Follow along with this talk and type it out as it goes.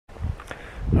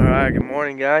Alright, good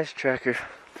morning guys. Tracker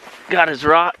got his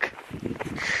rock.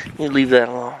 You leave that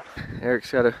alone.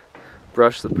 Eric's gotta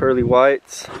brush the pearly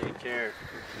whites. Take care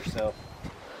of yourself.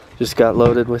 Just got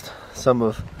loaded with some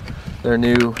of their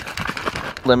new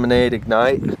Lemonade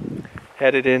Ignite.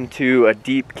 Headed into a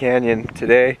deep canyon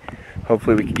today.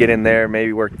 Hopefully we could get in there,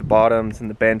 maybe work the bottoms and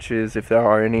the benches if there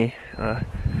are any.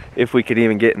 If we could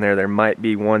even get in there, there might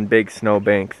be one big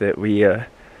snowbank that we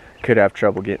could have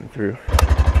trouble getting through.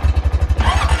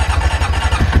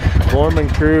 Foreman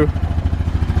crew,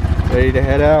 ready to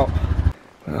head out.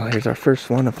 Well, here's our first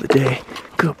one of the day.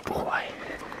 Good boy.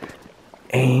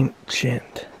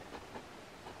 Ancient.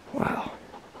 Wow.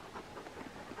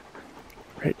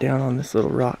 Right down on this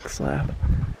little rock slab.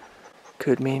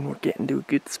 Could mean we're getting to a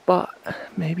good spot,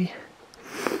 maybe.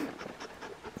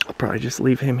 I'll probably just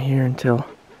leave him here until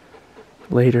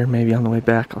later. Maybe on the way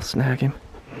back I'll snag him.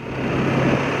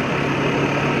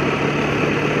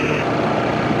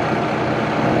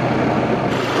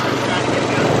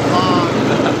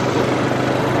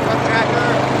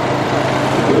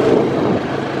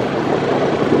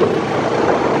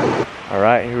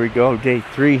 Alright, here we go, day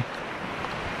 3.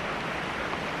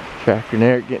 Tracker and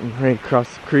Eric getting ready to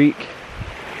cross the creek.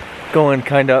 Going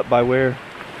kind of up by where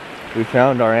we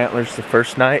found our antlers the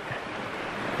first night.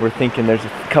 We're thinking there's a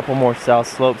couple more south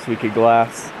slopes we could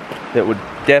glass that would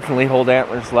definitely hold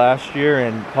antlers last year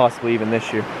and possibly even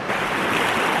this year.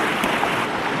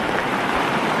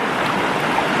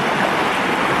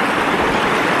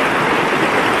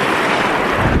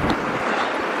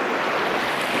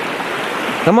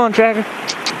 Come on, Tracker.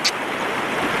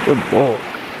 Good boy.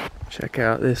 Check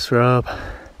out this rub.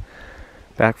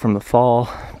 Back from the fall,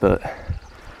 but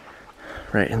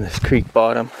right in this creek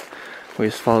bottom. We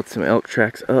just followed some elk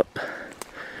tracks up.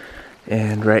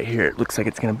 And right here, it looks like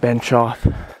it's gonna bench off.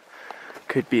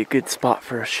 Could be a good spot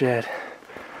for a shed.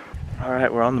 All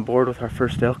right, we're on the board with our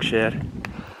first elk shed.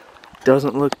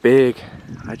 Doesn't look big.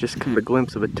 I just caught a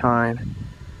glimpse of a tine.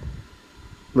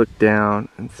 Looked down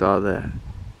and saw that.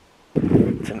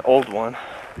 It's an old one.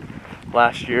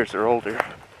 Last year's or older.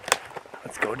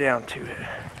 Let's go down to it.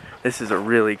 This is a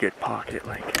really good pocket.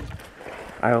 Like,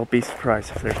 I'll be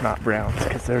surprised if there's not browns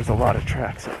because there's a lot of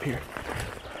tracks up here.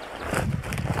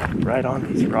 Right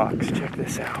on these rocks. Check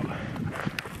this out.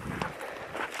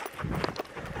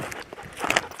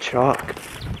 Chalk.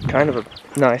 Kind of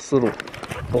a nice little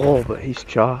bowl, but he's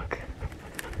chalk.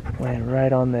 Laying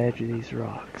right on the edge of these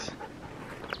rocks.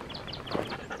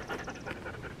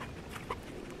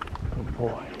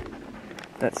 Boy,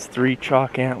 that's 3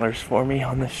 chalk antlers for me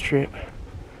on this trip.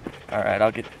 Alright,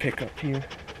 I'll get the pick up here.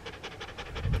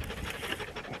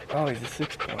 Oh, he's a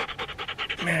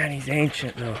 6-point. Man, he's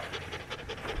ancient though.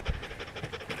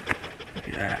 Look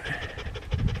at that.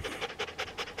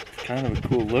 Kind of a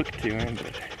cool look to him,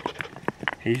 but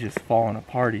he's just falling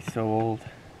apart. He's so old.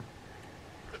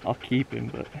 I'll keep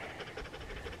him, but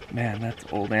man, that's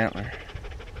old antler.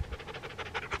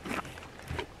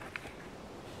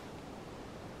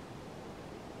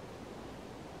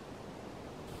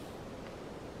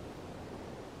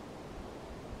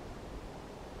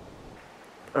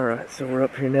 Alright, so we're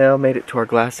up here now, made it to our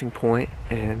glassing point,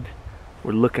 and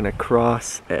we're looking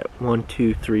across at 1,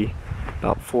 2, 3,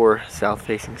 about 4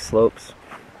 south-facing slopes.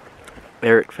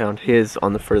 Eric found his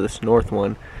on the furthest north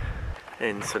one,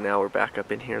 and so now we're back up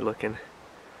in here looking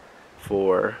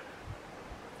for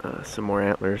some more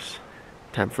antlers.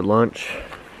 Time for lunch.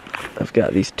 I've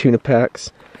got these tuna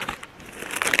packs,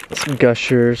 some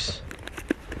gushers,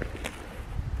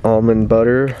 almond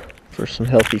butter for some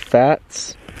healthy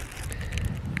fats,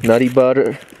 nutty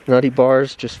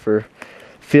bars just for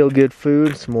feel-good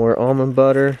food, some more almond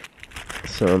butter,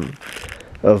 some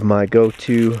of my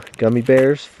go-to gummy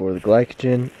bears for the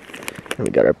glycogen, and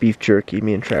we got our beef jerky.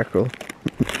 Me and Tracker will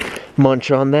munch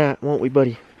on that, won't we,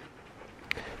 buddy?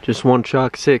 Just 1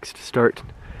 chalk 6 to start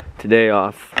today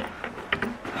off.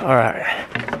 Alright,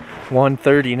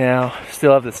 1:30 now,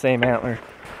 still have the same antler.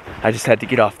 I just had to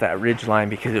get off that ridge line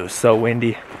because it was so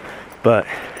windy, but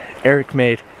Eric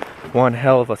made one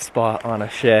hell of a spot on a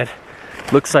shed.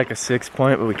 Looks like a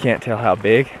 6-point, but we can't tell how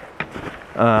big.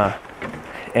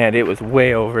 And it was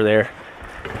way over there.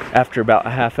 After about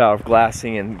a half hour of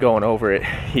glassing and going over it,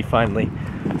 he finally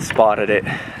spotted it.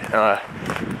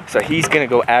 So he's gonna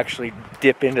go actually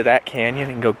dip into that canyon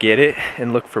and go get it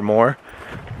and look for more.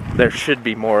 There should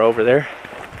be more over there.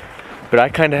 But I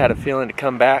kind of had a feeling to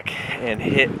come back and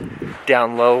hit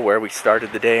down low where we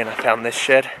started the day, and I found this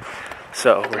shed.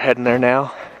 So we're heading there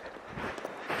now.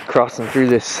 Crossing through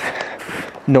this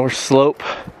north slope.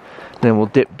 Then we'll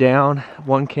dip down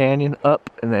 1 canyon up,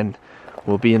 and then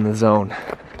we'll be in the zone.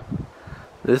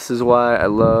 This is why I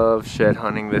love shed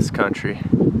hunting this country.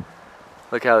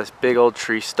 Look how this big old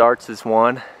tree starts as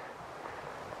one,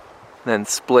 then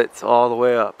splits all the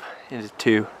way up into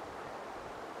two.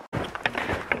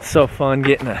 It's so fun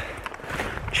getting a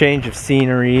change of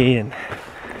scenery and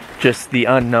just the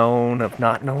unknown of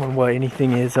not knowing what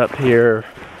anything is up here,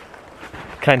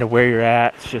 kind of where you're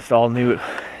at. It's just all new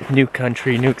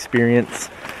country, new experience.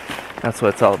 That's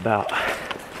what it's all about.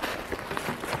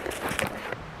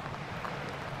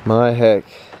 My heck.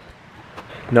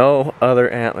 No other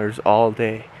antlers all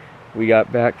day. We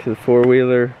got back to the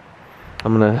four-wheeler.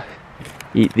 I'm gonna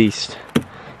eat these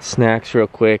snacks real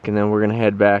quick and then we're gonna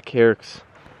head back. Eric's,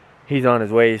 he's on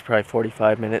his way. He's probably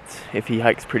 45 minutes if he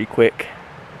hikes pretty quick.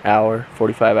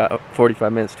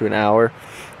 45 minutes to an hour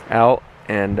out,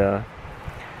 and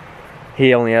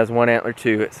he only has one antler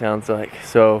too, it sounds like.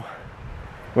 So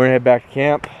we're gonna head back to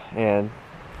camp, and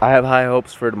I have high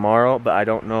hopes for tomorrow, but I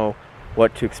don't know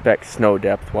what to expect snow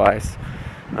depth wise.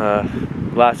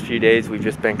 Last few days we've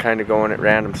just been kind of going at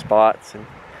random spots and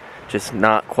just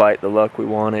not quite the luck we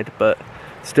wanted, but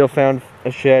still found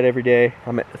a shed every day.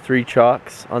 I'm at 3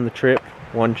 chalks on the trip,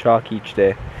 1 chalk each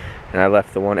day, and I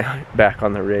left the one back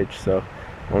on the ridge, so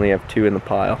only have 2 in the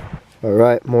pile. All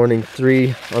right, morning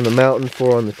 3 on the mountain,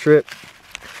 4 on the trip.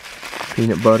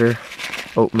 Peanut butter,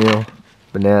 oatmeal,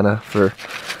 banana for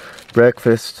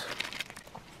breakfast.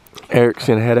 Eric's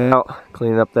gonna head out,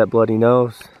 clean up that bloody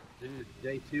nose. Dude,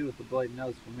 day 2 with the bloody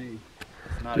nose for me.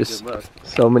 It's not Just a good look.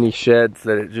 So many sheds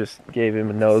that it just gave him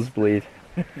a nosebleed.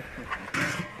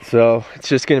 So it's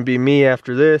just gonna be me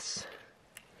after this.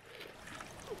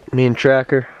 Me and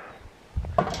Tracker.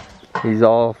 He's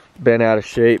all been out of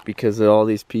shape because of all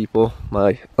these people.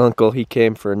 My uncle, he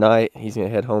came for a night. He's gonna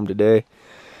head home today.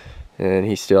 And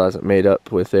he still hasn't made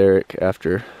up with Eric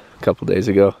after a couple days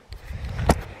ago.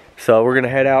 So we're gonna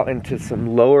head out into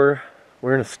some lower,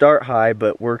 we're gonna start high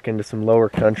but work into some lower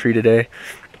country today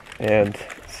and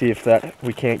see if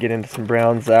we can't get into some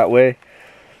browns that way,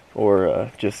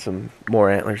 or just some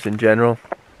more antlers in general.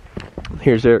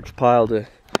 Here's Eric's pile to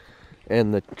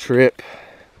end the trip.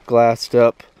 Glassed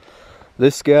up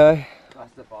this guy.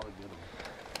 Glassed up all the good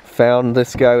ones. Found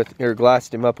this guy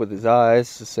glassed him up with his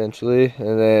eyes essentially,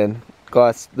 and then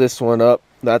glassed this one up.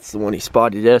 That's the one he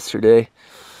spotted yesterday,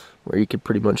 where you could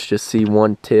pretty much just see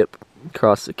one tip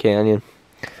across the canyon.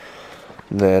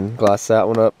 And then glassed that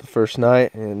one up the first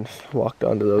night and walked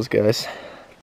onto those guys.